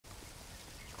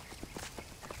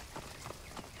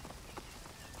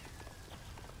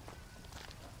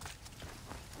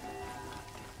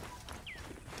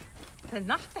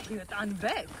تنحتحيت عن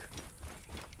باك.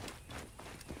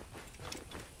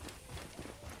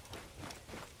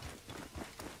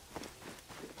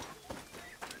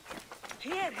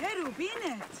 Here,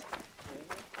 Rubinet.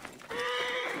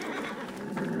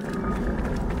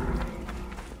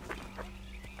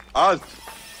 Alt,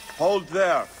 hold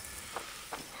there.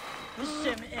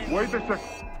 Wait a sec.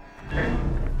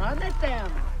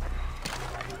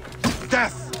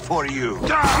 Death for you.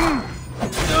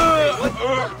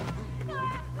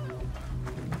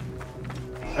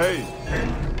 Hey.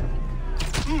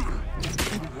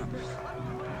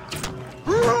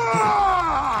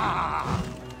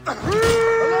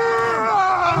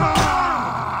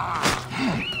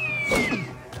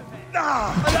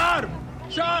 Alarm!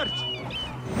 Charge!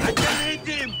 I can hit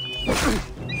him!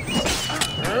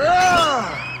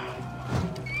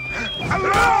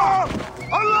 Allah!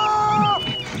 Allah!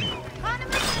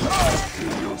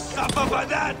 You suffer by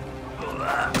that!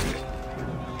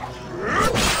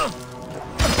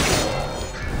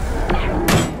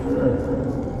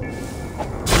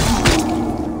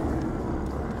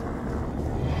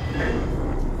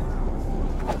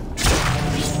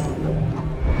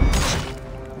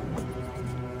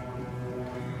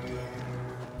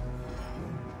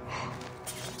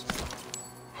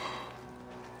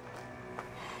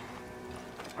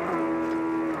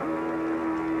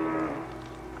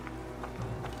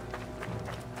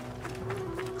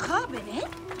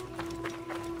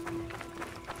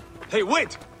 Hey,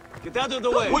 wait! Get out of the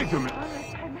way! Wait a minute.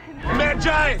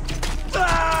 Magi!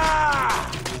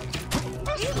 Ah!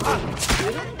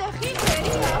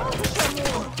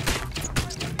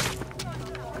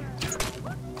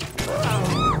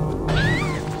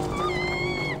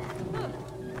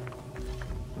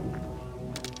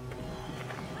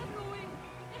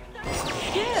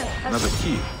 Another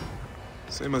key.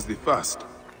 Same as the first.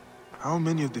 How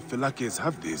many of the Felakes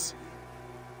have this?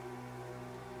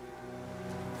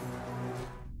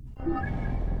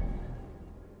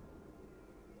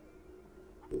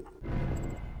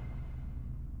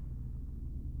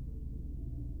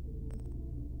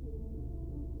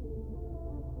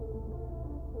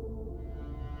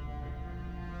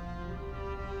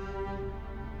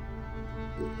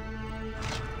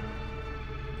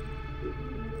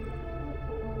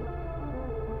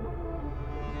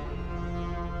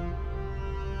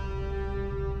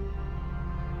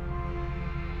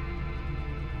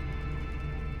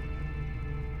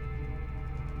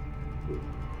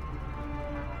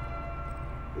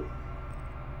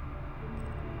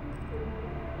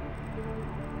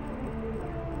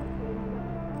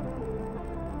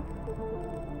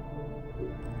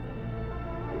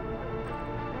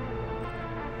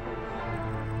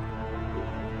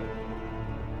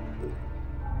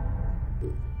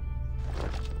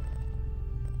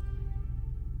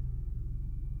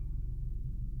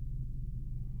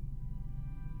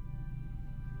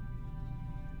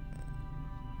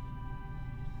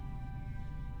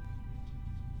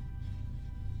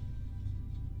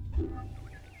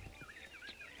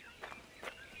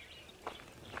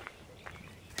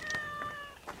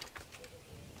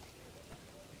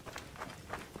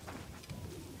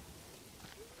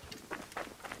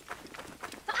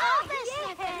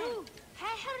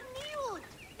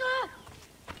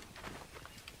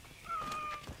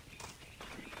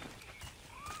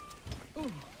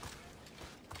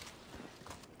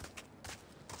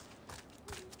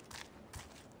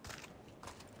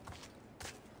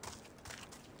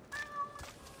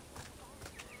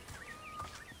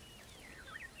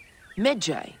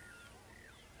 Magi,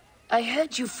 I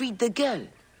heard you freed the girl.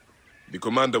 The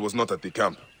commander was not at the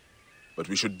camp, but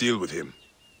we should deal with him.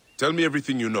 Tell me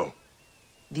everything you know.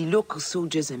 The local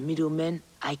soldiers and middlemen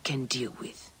I can deal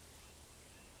with.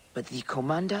 But the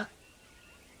commander,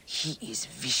 he is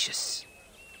vicious.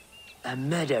 A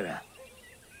murderer.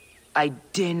 I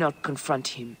dare not confront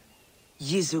him.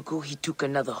 Years ago, he took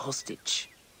another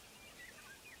hostage.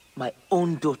 My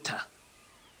own daughter.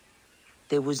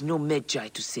 There was no Magi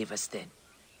to save us then.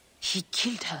 He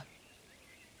killed her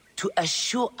to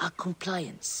assure our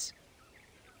compliance.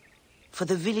 For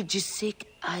the village's sake,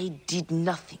 I did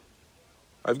nothing.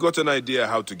 I've got an idea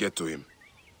how to get to him.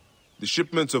 The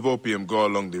shipments of opium go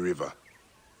along the river.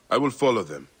 I will follow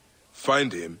them,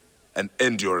 find him, and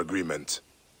end your agreement.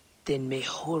 Then may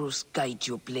Horus guide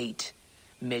your blade,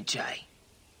 Magi.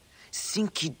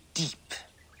 Sink it deep.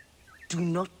 Do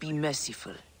not be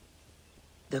merciful.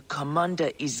 The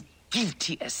commander is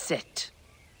guilty as set.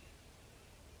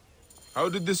 How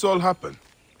did this all happen?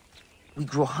 We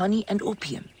grow honey and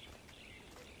opium.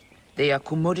 They are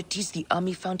commodities the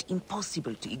army found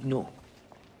impossible to ignore.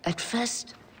 At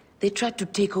first, they tried to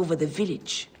take over the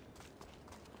village.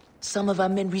 Some of our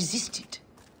men resisted.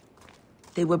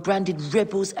 They were branded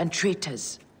rebels and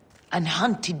traitors, and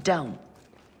hunted down.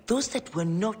 Those that were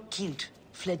not killed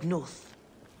fled north.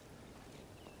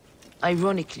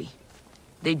 Ironically,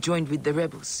 they joined with the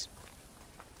rebels.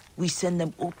 We send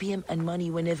them opium and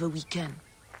money whenever we can.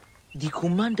 The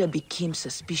commander became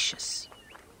suspicious,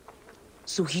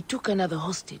 so he took another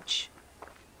hostage.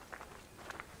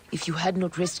 If you had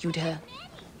not rescued her,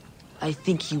 I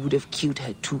think he would have killed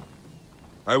her too.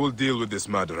 I will deal with this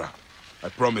murderer. I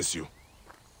promise you.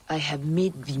 I have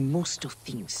made the most of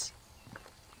things.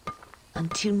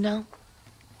 Until now,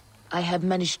 I have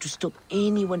managed to stop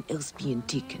anyone else being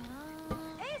taken.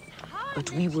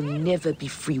 But we will never be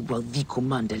free while the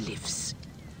commander lives.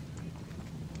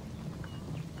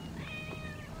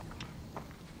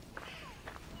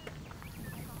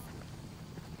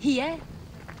 Hier.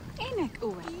 Enak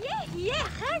oor. Hier,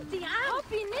 gaan die aan. Op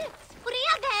die net.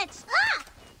 Vriendheid!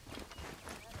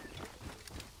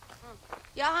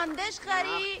 Johannes,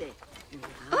 Gary.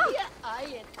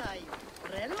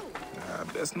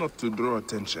 Best not to draw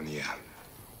attention here.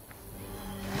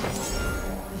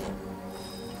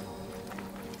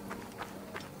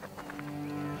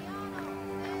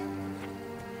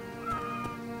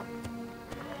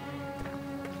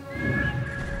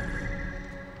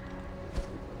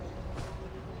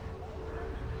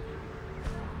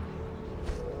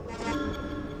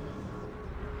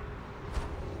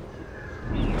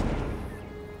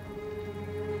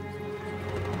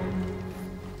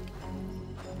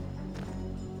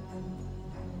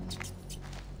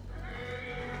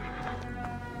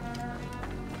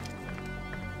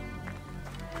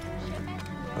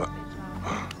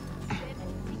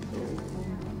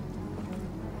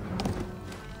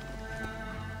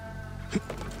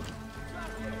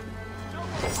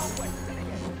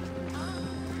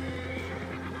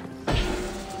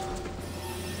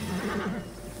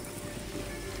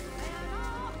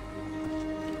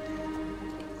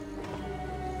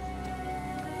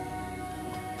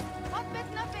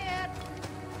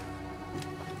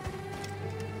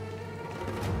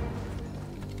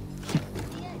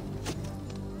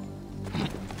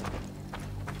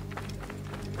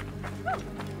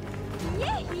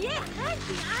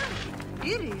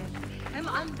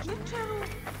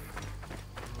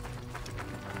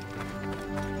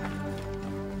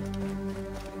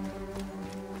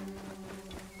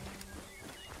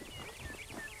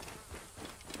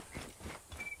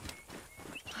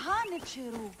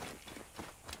 Cheru.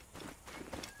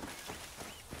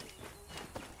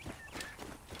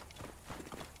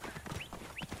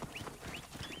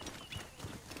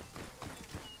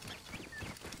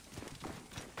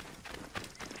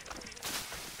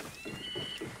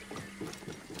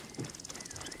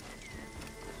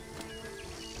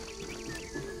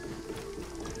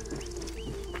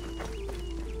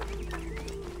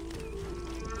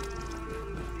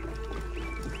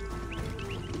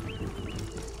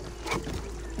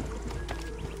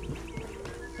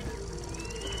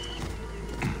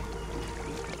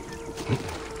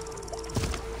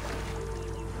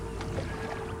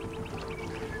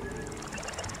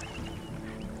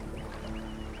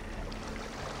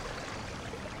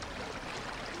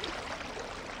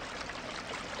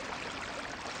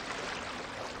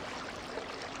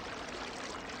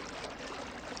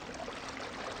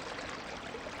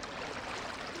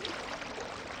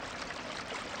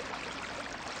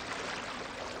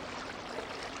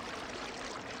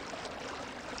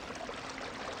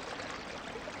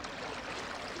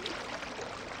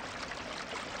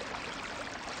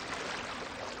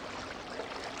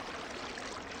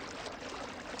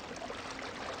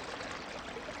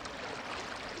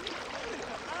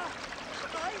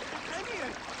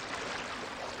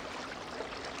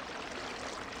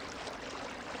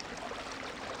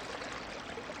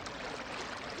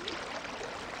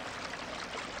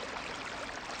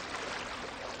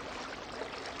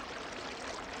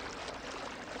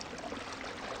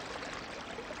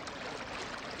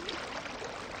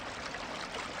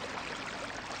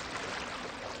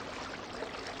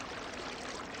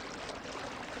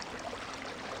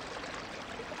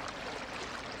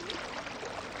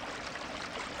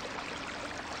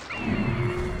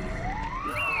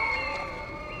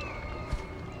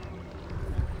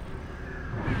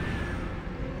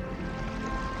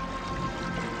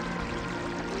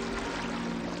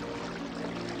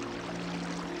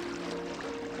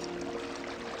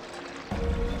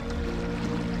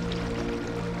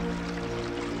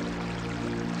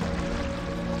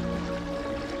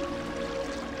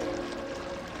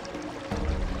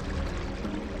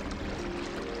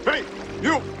 Hey,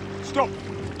 you! Stop!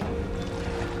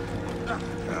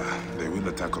 They will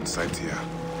attack on sight here.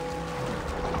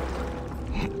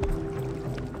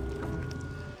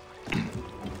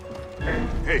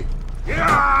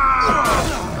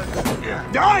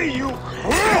 Die, you!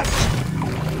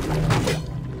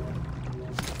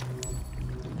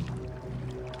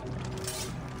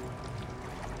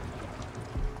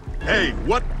 Hey,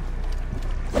 what?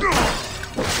 I'm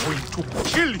going to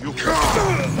kill you!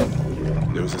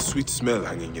 There is a sweet smell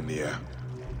hanging in the air.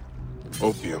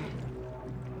 Opium.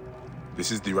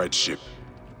 This is the right ship.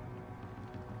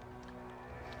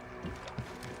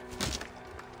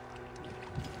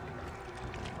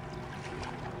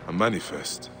 A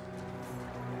manifest.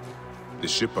 The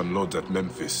ship unloads at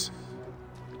Memphis.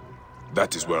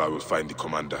 That is where I will find the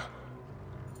commander.